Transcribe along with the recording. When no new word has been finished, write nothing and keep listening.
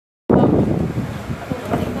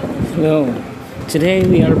Hello. Today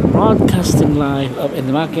we are broadcasting live of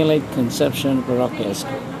Immaculate Conception Parochial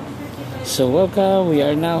School. So welcome. We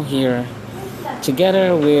are now here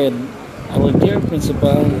together with our dear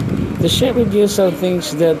principal to share with you some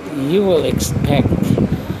things that you will expect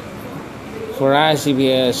for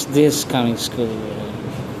ICBS this coming school year.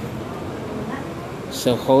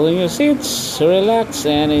 So hold your seats, relax,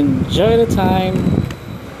 and enjoy the time.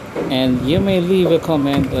 And you may leave a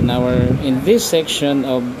comment on our in this section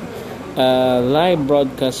of live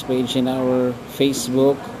broadcast page in our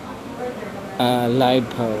Facebook live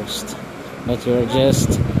post. But you're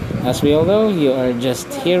just, as we all know, you are just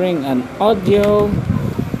hearing a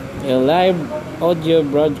live audio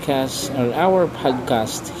broadcast or our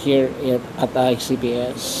podcast here at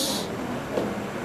ICPS.